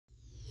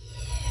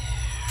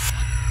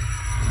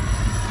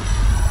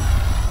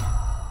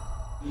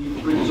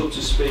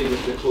to speed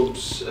with the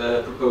club's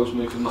proposed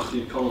move for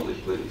Matthew Connolly,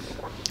 please?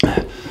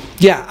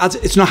 Yeah,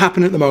 it's not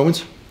happening at the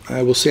moment.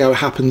 We'll see how it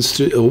happens,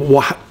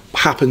 what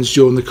happens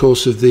during the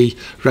course of the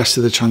rest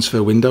of the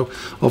transfer window.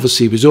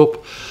 Obviously, he was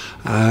up.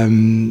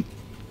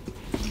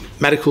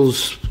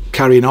 Medical's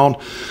carrying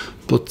on.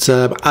 But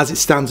as it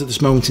stands at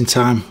this moment in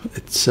time,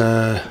 it's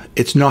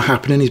not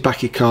happening. He's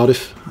back at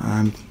Cardiff,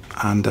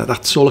 and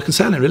that's all I can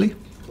say on it, really.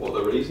 What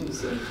are the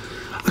reasons then?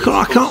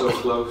 I can't. So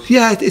close.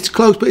 Yeah, it's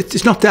close, but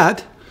it's not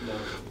dead. No.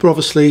 But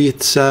obviously,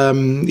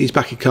 he's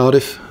back at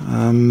Cardiff,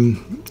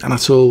 and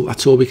that's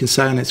all we can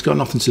say. And it's got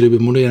nothing to do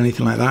with money or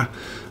anything like that.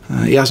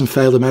 He hasn't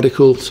failed a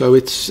medical, so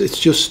it's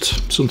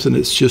just something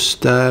that's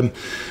just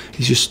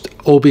he's just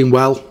all being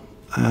well.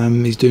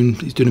 He's doing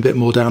a bit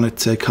more down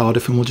at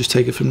Cardiff, and we'll just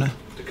take it from there.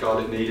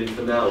 Cardiff needing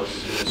for now? This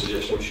is a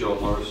suggestion of Sean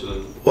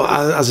Morrison. Well,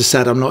 as I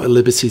said, I'm not at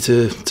liberty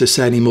to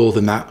say any more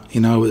than that.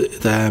 You know,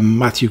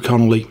 Matthew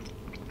Connolly,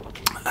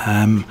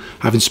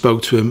 having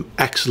spoke to him,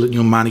 excellent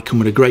young man. He come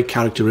with a great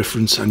character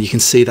reference, and you can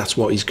see that's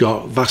what he's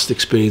got. Vast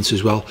experience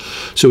as well.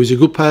 So he's a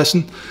good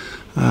person.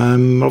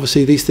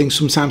 Obviously, these things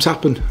sometimes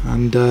happen,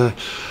 and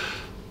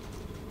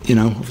you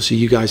know, obviously,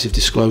 you guys have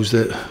disclosed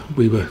that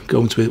we were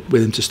going to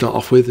with him to start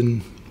off with,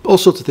 and all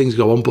sorts of things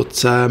go on.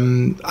 But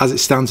as it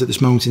stands at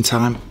this moment in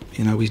time,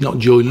 you know, he's not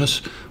joining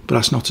us, but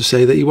that's not to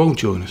say that he won't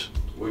join us.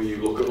 Will you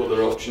look at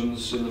other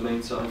options in the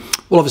meantime?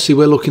 Well, obviously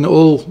we're looking at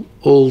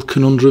all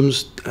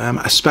conundrums,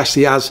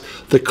 especially as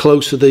the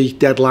closer the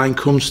deadline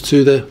comes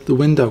to the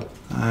window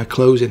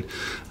closing.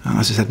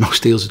 As I said,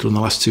 most deals are done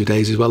the last 2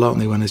 days as well, aren't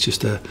they, when there's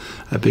just a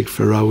big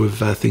furrow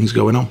of things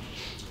going on.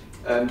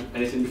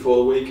 Anything before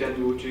the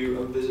weekend would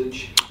you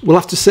envisage? We'll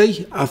have to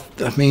see. I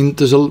mean,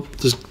 there's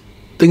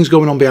things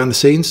going on behind the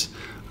scenes,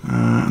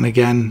 and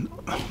again,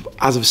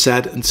 as I've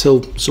said,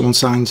 until someone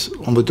signs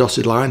on the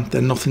dotted line,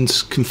 then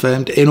nothing's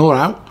confirmed in or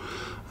out.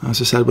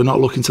 As I said, we're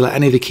not looking to let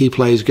any of the key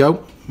players go,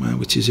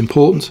 which is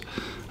important.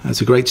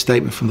 It's a great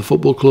statement from the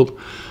football club,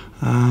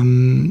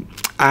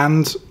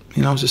 and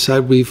you know, as I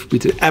said, we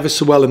did ever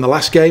so well in the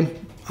last game,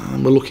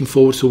 and we're looking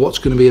forward to what's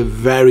going to be a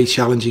very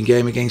challenging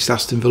game against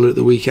Aston Villa at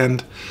the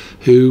weekend,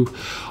 who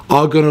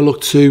are going to look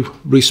to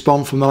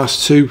respond from the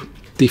last two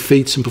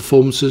defeats and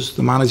performances.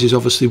 The managers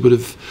obviously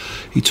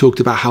he talked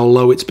about how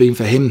low it's been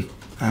for him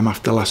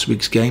after last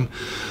week's game,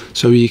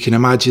 so you can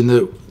imagine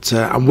that,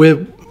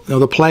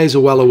 and the players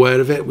are well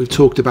aware of it. We've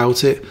talked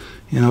about it.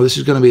 You know, this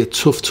is going to be a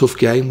tough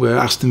game where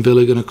Aston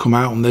Villa are going to come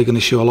out and they're going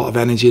to show a lot of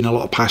energy and a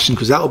lot of passion,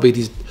 because that'll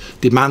be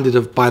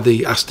demanded by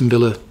the Aston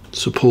Villa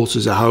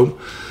supporters at home,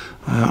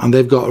 and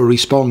they've got to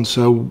respond.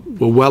 So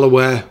we're well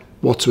aware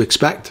what to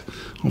expect.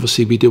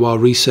 Obviously, we do our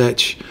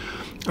research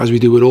as we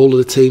do with all of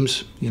the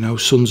teams. You know,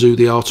 Sun Tzu,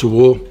 the art of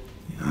war,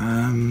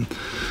 and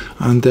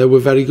we're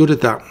very good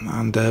at that.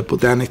 And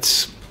but then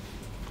it's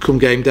come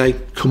game day.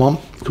 Come on,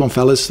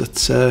 fellas,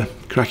 let's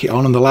crack it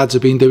on. And the lads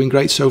have been doing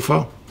great so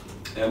far.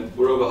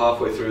 We're over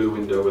halfway through the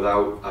window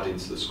without adding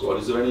to the squad.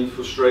 Is there any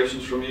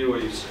frustrations from you, or are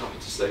you just happy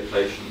to stay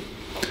patient?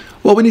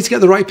 Well, we need to get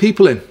the right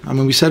people in. I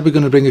mean, we said we're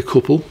going to bring a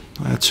couple,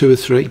 2 or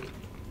 3,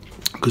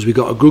 because we've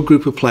got a good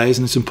group of players,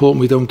 and it's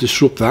important we don't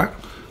disrupt that.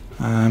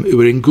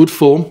 Who are in good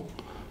form,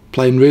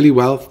 playing really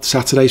well.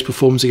 Saturday's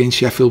performance against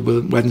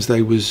Sheffield Wednesday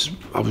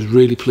I was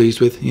really pleased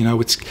with. You know,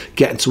 it's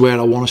getting to where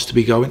I want us to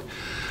be going.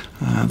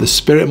 The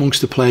spirit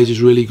amongst the players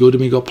is really good,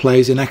 and we've got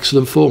players in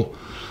excellent form.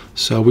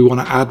 So we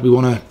want to add, we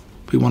want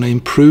to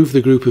improve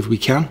the group if we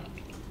can,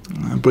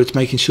 but it's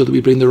making sure that we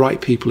bring the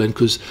right people in,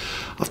 because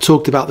I've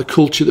talked about the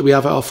culture that we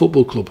have at our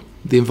football club,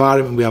 the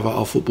environment we have at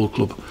our football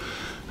club,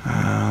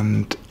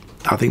 and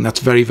I think that's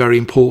very, very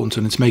important.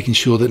 And it's making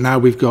sure that now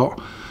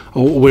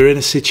we're in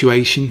a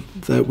situation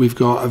that we've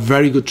got a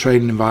very good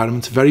training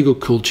environment, a very good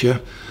culture.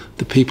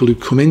 The people who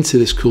come into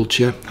this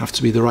culture have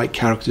to be the right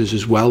characters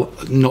as well,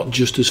 not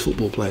just as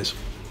football players.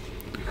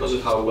 Because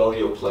of how well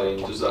you're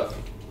playing, does that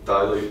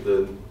dilute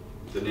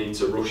the need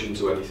to rush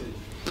into anything?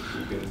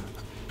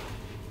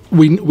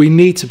 We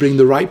need to bring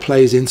the right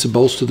players in to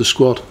bolster the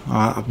squad.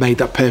 I've made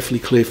that perfectly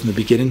clear from the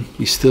beginning.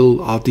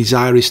 Our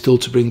desire is still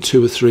to bring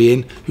 2 or 3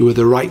 in who are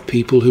the right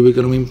people, who are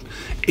going to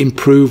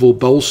improve or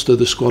bolster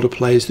the squad of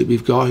players that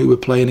we've got, who are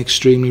playing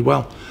extremely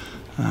well.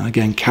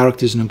 Again,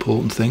 character is an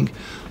important thing.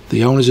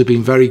 The owners have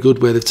been very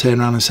good where they've turned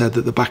around and said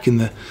that they're backing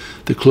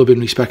the club in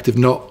respect of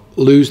not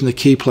losing the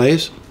key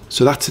players.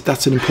 So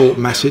that's an important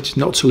message,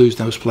 not to lose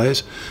those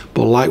players,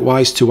 but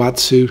likewise to add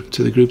to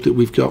the group that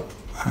we've got.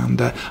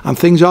 And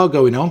things are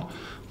going on,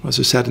 as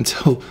I said,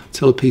 until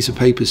a piece of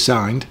paper is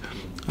signed.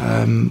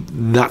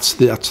 That's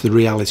the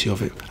reality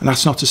of it, and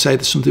that's not to say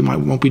that something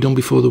won't be done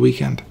before the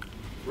weekend.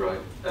 Right.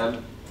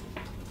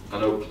 I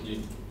know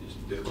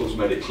the club's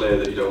made it clear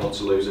that you don't want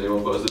to lose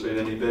anyone, but has there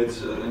been any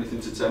bids, anything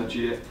to tempt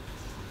you yet?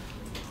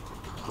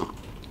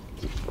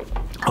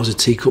 That was a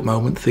teacup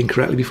moment. Think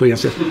correctly before you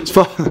answer.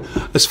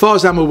 As far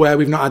as I'm aware,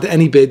 we've not had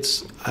any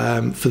bids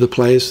for the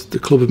players. The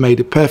club have made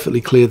it perfectly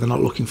clear they're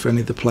not looking for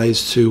any of the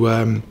players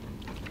to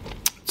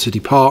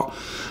depart,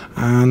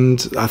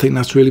 and I think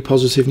that's really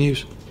positive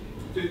news.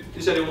 Is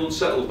Is anyone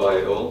unsettled by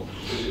it all?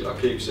 I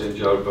keep saying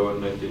Jared Bowen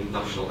making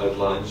national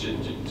headlines.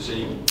 Does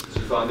he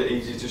find it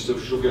easy just to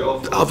shrug it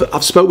off?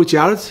 I've spoke with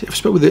Jared. I've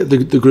spoke with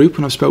the group,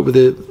 and I've spoke with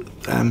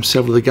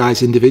several of the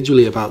guys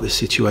individually about this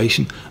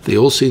situation. They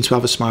all seem to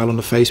have a smile on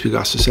their face. We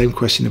got asked the same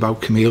question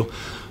about Camille.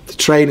 The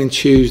training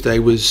Tuesday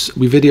was,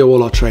 we video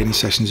all our training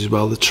sessions as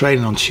well. The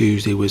training on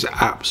Tuesday was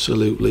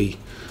absolutely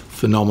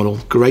phenomenal.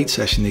 Great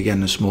session again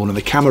this morning.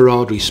 The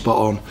camaraderie spot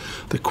on.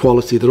 The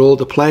quality.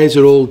 The players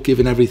are all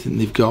giving everything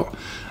they've got.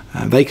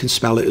 They can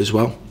smell it as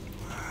well.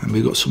 And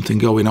we've got something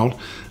going on,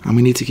 and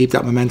we need to keep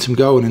that momentum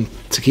going. And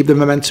to keep the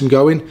momentum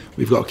going,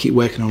 we've got to keep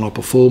working on our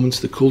performance,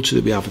 the culture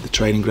that we have at the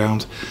training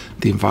ground,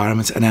 the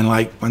environment, and then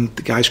like when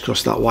the guys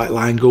cross that white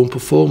line, go and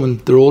perform. And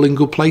they're all in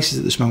good places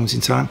at this moment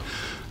in time,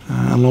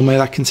 and long may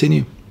that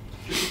continue.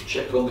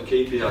 Check on the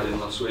keeper you had in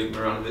last week,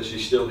 Miranovic. Is he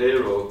still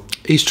here, or?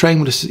 He's trained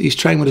with us. He's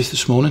trained with us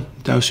this morning.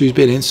 So he's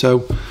been in.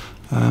 So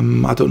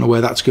I don't know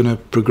where that's going to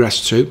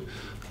progress to.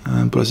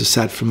 But as I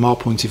said, from our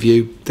point of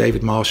view,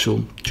 David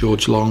Marshall,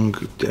 George Long,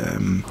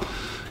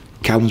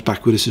 Calvin's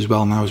back with us as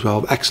well now as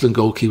well. Excellent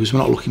goalkeepers. We're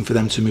not looking for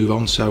them to move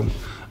on. So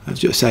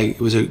as I say,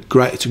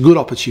 it's a good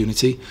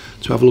opportunity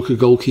to have a look at a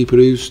goalkeeper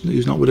who's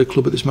not with a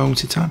club at this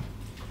moment in time.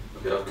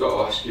 Okay, I've got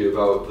to ask you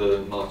about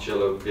the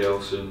Marcello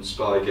Bielsa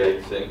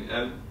Spygate thing.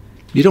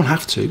 You don't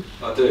have to.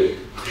 I do.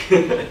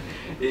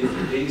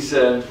 He's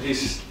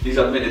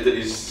admitted that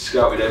he's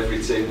scouted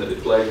every team that they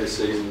played this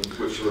season,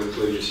 which will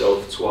include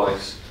yourself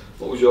twice.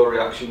 What was your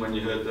reaction when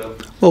you heard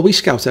that? Well, we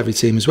scout every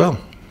team as well.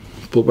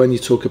 But when you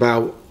talk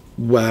about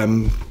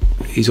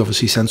he's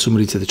obviously sent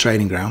somebody to the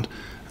training ground,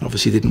 and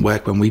obviously didn't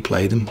work when we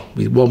played him.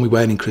 One, we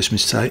weren't in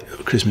Christmas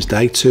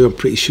Day. Two, I'm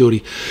pretty sure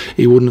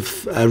he wouldn't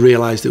have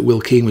realised that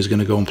Will Keane was going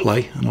to go and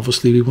play, and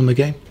obviously we won the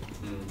game.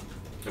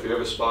 Have you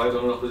ever spied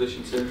on an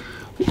opposition team?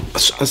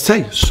 I'd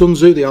say Sun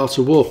Tzu, the art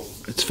of war.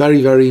 It's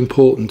very, very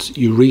important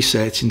you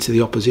research into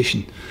the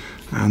opposition,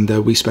 and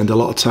we spend a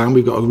lot of time.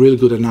 We've got a really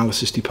good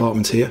analysis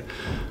department here.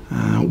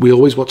 We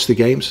always watch the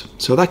games,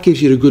 so that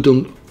gives you a good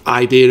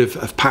idea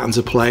of patterns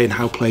of play and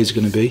how players are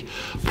going to be.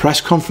 Press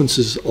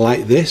conferences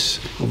like this,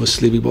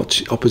 obviously we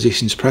watch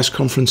opposition's press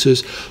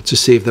conferences to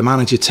see if the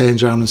manager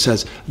turns around and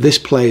says this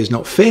player is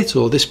not fit,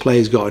 or this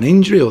player's got an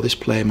injury, or this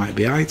player might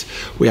be out.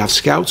 We have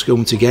scouts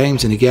going to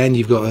games, and again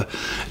you're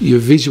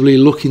visually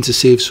looking to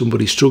see if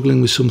somebody's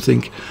struggling with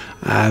something.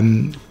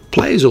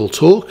 Players all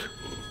talk,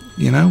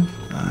 you know.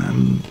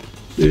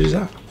 Who is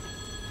that?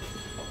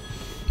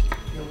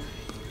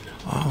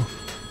 Oh,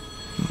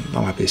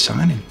 that might be a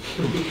signing.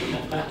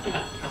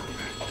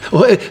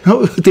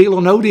 Oh, deal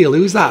or no deal?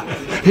 Who's that?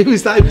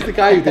 Who's that? Who's the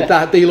guy who did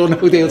that? Deal or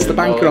no deal? It's the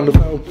banker on the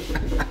phone.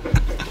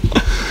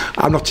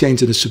 I'm not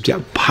changing the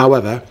subject.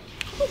 However,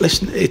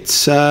 listen,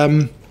 it's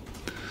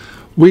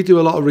we do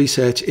a lot of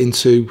research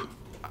into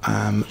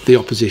the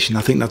opposition.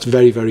 I think that's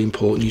very, very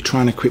important. You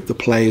try and equip the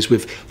players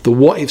with the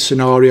what-if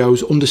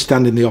scenarios,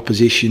 understanding the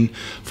opposition.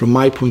 From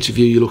my point of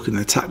view, you're looking at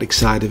the tactic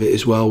side of it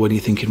as well, when you're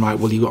thinking, right,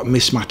 well, you've got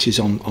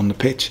mismatches on the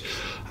pitch.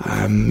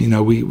 You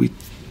know, we've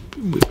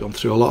gone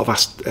through a lot of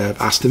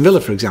Aston Villa,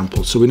 for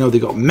example, so we know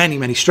they've got many,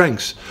 many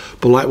strengths,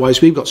 but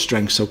likewise we've got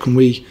strengths, so can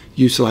we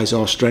utilise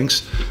our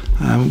strengths?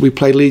 We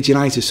played Leeds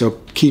United, so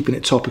keeping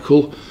it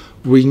topical,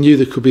 we knew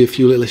there could be a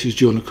few little issues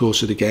during the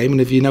course of the game, and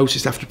if you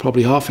noticed, after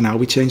probably half an hour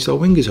we changed our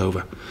wingers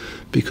over,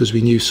 because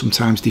we knew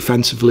sometimes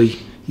defensively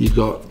you've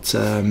got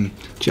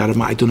Jared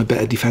might have done a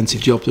better defensive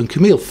job than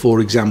Camille,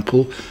 for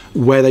example.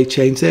 Where they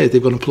changed there,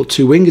 they're going to put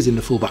two wingers in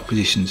the full-back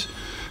positions.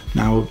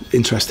 Now,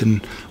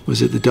 interesting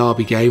was at the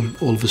Derby game,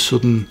 all of a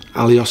sudden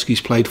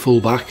Alioski's played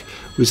full-back.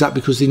 Was that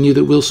because they knew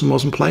that Wilson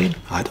wasn't playing?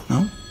 I don't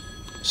know.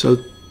 So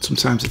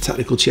sometimes the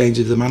tactical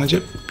changes of the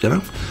manager, you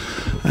know.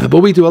 But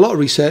we do a lot of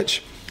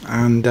research,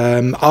 and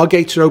our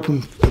gates are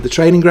open at the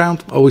training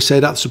ground. I always say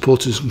that,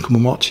 supporters can come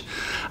and watch.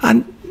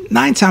 And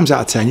 9 times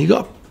out of 10, you've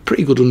got a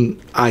pretty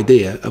good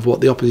idea of what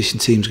the opposition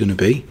team's going to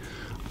be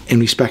in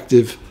respect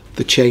of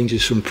the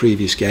changes from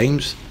previous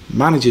games.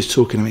 Managers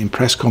talking in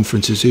press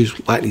conferences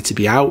who's likely to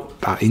be out,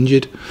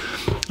 injured.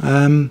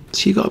 So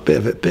you've got a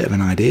bit of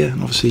an idea.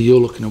 And obviously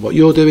you're looking at what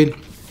you're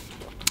doing.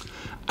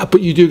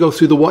 But you do go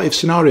through the what-if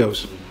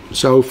scenarios.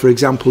 So, for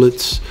example,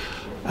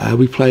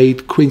 we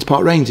played Queen's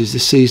Park Rangers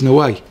this season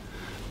away.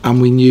 And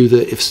we knew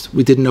that if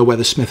we didn't know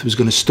whether Smith was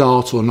going to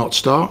start or not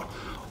start,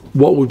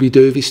 what would we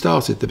do if he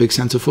started, the big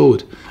centre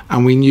forward?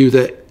 And we knew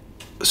that,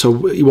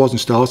 so he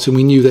wasn't starting,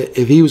 we knew that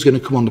if he was going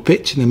to come on the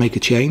pitch and then make a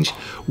change,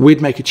 we'd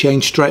make a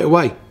change straight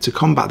away to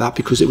combat that,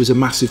 because it was a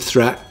massive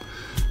threat,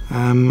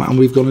 and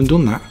we've gone and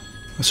done that.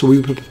 So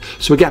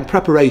again,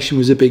 preparation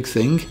was a big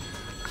thing.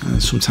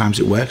 Sometimes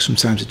it works,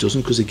 sometimes it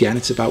doesn't, because again,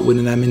 it's about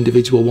winning them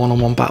individual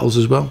one-on-one battles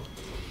as well.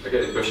 I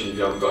get the impression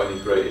you haven't got any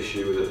great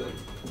issue with it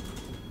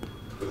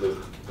then,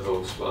 with the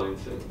whole spine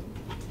thing.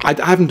 I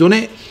haven't done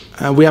it.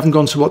 We haven't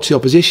gone to watch the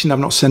opposition. I've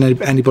not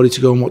sent anybody to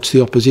go and watch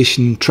the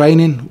opposition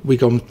training. We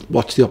go and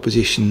watch the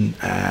opposition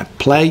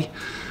play.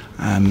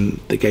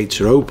 The gates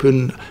are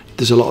open.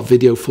 There's a lot of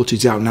video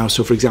footage out now.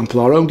 So, for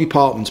example, our own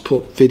departments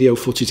put video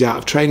footage out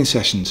of training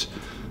sessions.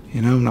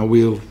 You know, now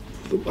we'll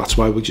that's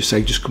why we just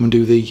say just come and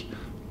do the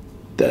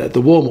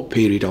warm-up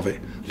period of it.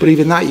 But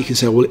even that, you can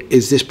say, well,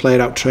 is this player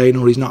out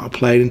training or he's not out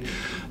playing?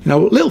 You know,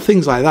 little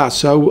things like that.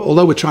 So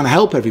although we're trying to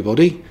help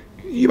everybody,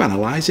 you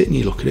analyse it and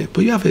you look at it,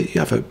 but you have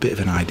a bit of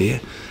an idea.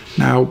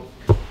 Now,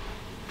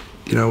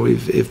 you know,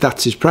 if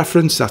that's his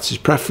preference, that's his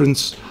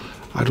preference.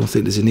 I don't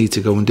think there's a need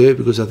to go and do it,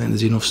 because I think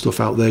there's enough stuff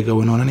out there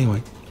going on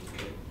anyway.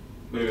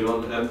 Moving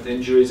on,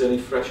 injuries, any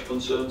fresh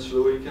concerns for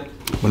the weekend?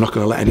 We're not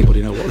going to let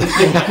anybody know what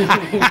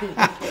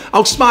they're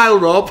I'll smile,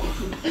 Rob.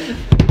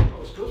 That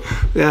was good.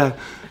 Yeah.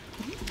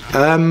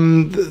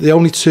 The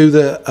only two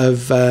that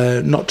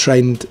have not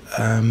trained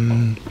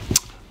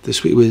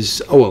this week was,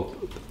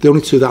 the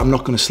only two that I'm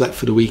not going to select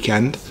for the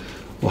weekend,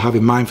 or have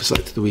in mind for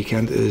select for the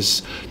weekend,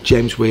 is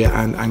James Weir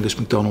and Angus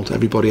MacDonald.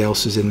 Everybody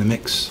else is in the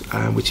mix,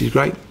 which is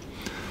great.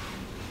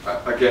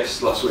 I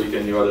guess last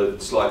weekend you had a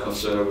slight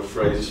concern over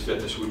Fraser's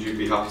fitness. Would you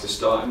be happy to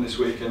start him this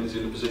weekend? Is he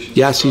in a position?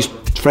 Yes, to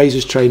start him?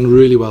 Fraser's trained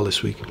really well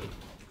this week.